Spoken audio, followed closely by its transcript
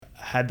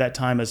had that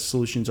time as a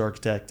solutions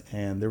architect,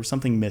 and there was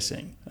something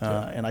missing,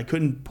 and I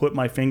couldn't put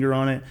my finger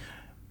on it.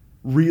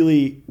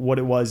 Really, what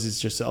it was is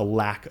just a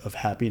lack of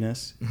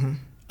happiness. Mm-hmm.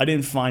 I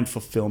didn't find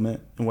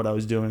fulfillment in what I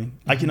was doing.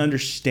 Mm-hmm. I can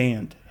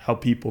understand how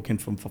people can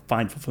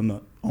find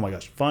fulfillment. Oh my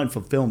gosh, find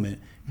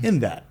fulfillment in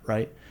that,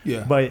 right?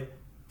 Yeah. But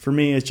for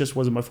me, it just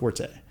wasn't my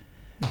forte.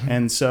 Mm-hmm.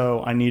 And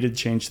so I needed to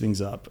change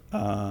things up.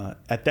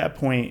 At that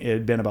point, it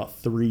had been about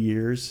 3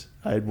 years.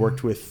 I had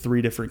worked with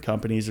 3 different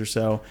companies or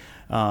so.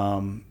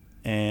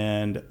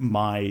 And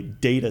my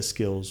data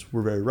skills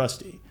were very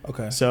rusty.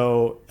 Okay.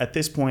 So at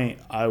this point,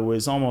 I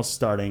was almost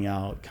starting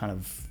out kind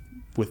of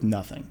with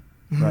nothing,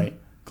 mm-hmm. right?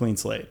 Clean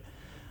slate.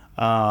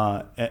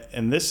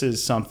 And this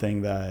is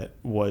something that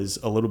was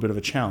a little bit of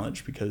a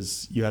challenge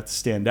because you have to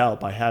stand out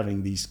by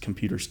having these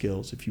computer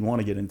skills if you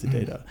want to get into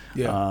data.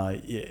 Yeah.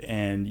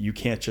 And you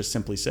can't just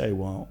simply say,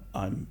 well,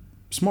 I'm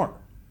smart.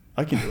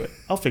 I can do it.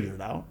 I'll figure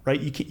it out, right?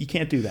 You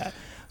can't do that.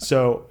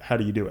 So how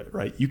do you do it,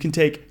 right? You can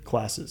take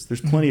classes.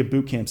 There's plenty of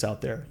boot camps out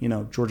there. You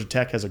know, Georgia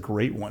Tech has a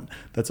great one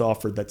that's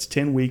offered that's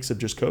 10 weeks of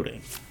just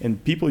coding.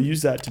 And people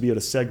use that to be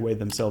able to segue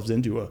themselves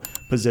into a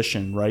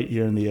position right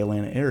here in the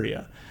Atlanta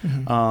area.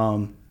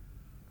 Mm-hmm.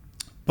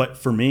 But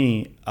for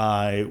me,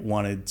 I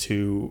wanted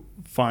to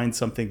find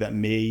something that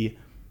may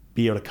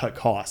be able to cut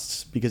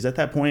costs because at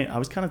that point I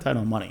was kind of tight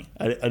on money.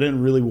 I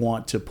didn't really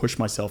want to push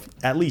myself,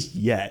 at least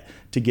yet,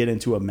 to get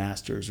into a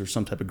master's or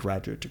some type of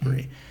graduate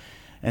degree. Mm-hmm.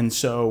 And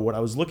so what I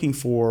was looking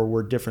for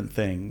were different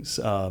things,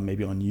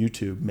 maybe on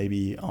YouTube,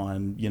 maybe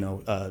on,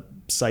 a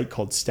site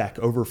called Stack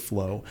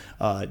Overflow,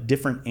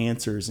 different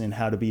answers in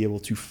how to be able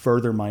to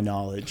further my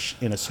knowledge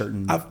in a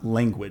certain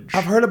language.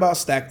 I've heard about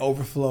Stack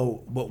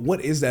Overflow, but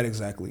what is that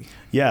exactly?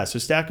 Yeah, so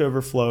Stack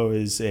Overflow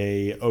is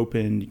a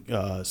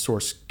open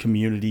source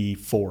community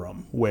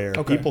forum where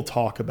people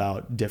talk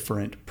about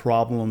different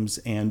problems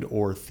and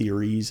or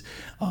theories,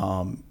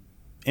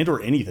 and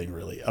or anything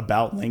really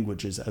about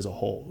languages as a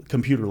whole,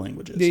 computer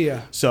languages.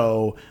 Yeah.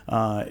 So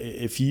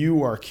if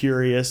you are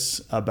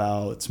curious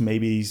about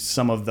maybe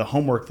some of the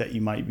homework that you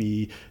might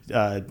be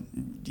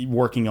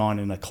working on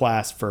in a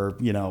class for,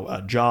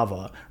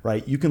 Java,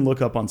 right? You can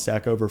look up on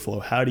Stack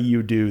Overflow, how do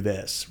you do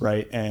this,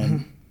 right?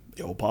 And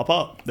it will pop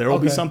up. There will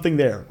be something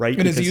there, right?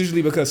 And it's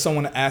usually because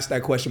someone asked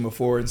that question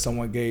before and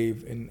someone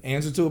gave an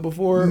answer to it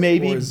before?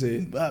 Maybe. Or is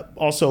it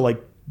also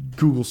like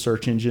Google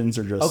search engines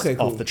are just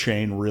off the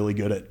chain really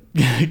good at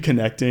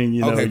connecting,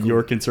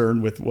 your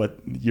concern with what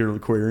you're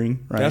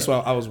querying, right? That's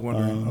what I was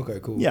wondering. Okay,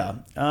 cool.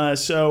 Yeah.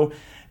 So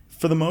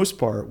for the most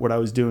part, what I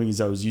was doing is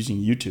I was using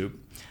YouTube.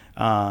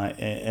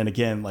 And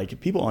again, like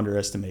people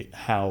underestimate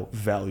how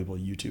valuable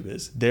YouTube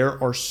is.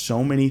 There are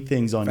so many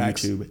things on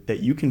YouTube that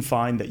you can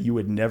find that you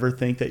would never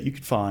think that you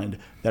could find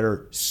that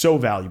are so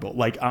valuable.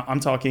 Like I'm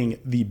talking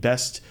the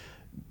best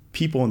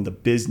people in the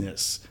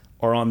business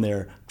are on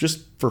there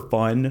just for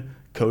fun,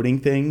 coding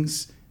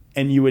things,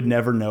 and you would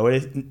never know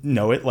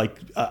it. Like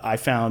I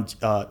found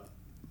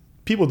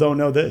people don't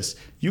know this.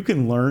 You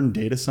can learn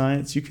data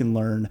science, you can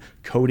learn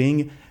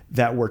coding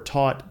that were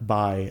taught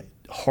by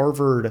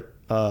Harvard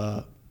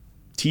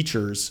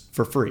teachers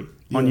for free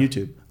on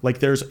YouTube. Like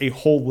there's a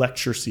whole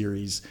lecture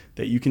series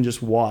that you can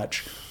just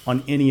watch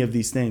on any of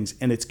these things,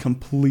 and it's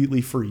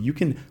completely free. You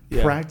can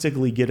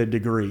practically get a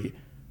degree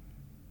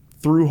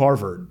through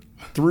Harvard,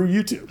 through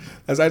YouTube.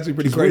 That's actually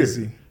pretty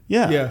crazy. Weird.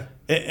 Yeah.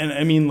 And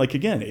I mean, like,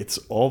 again, it's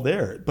all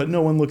there, but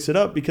no one looks it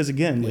up because,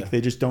 again, like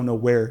they just don't know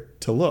where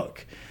to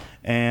look.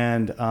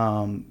 And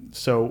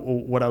so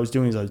what I was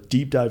doing is I was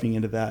deep diving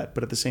into that.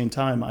 But at the same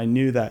time, I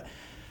knew that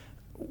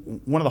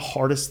one of the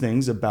hardest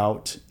things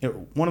about,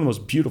 one of the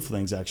most beautiful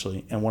things,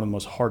 actually, and one of the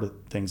most hard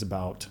things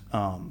about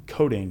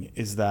coding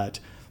is that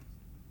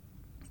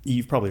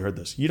you've probably heard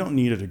this. You don't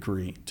need a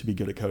degree to be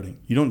good at coding.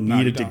 You don't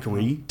need a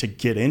degree to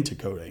get into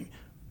coding.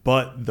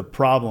 But the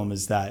problem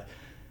is that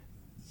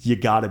you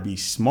got to be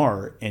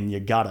smart and you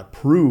got to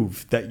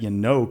prove that you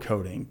know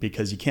coding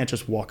because you can't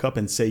just walk up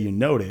and say you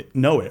know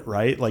it,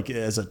 right? Like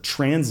as a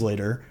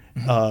translator,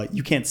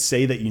 you can't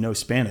say that you know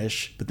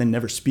Spanish, but then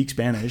never speak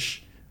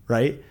Spanish,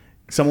 right?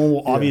 Someone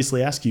will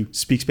obviously ask you,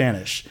 speak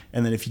Spanish.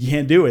 And then if you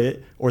can't do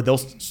it, or they'll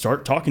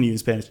start talking to you in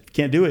Spanish, if you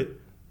can't do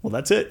it, well,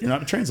 that's it. You're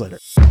not a translator.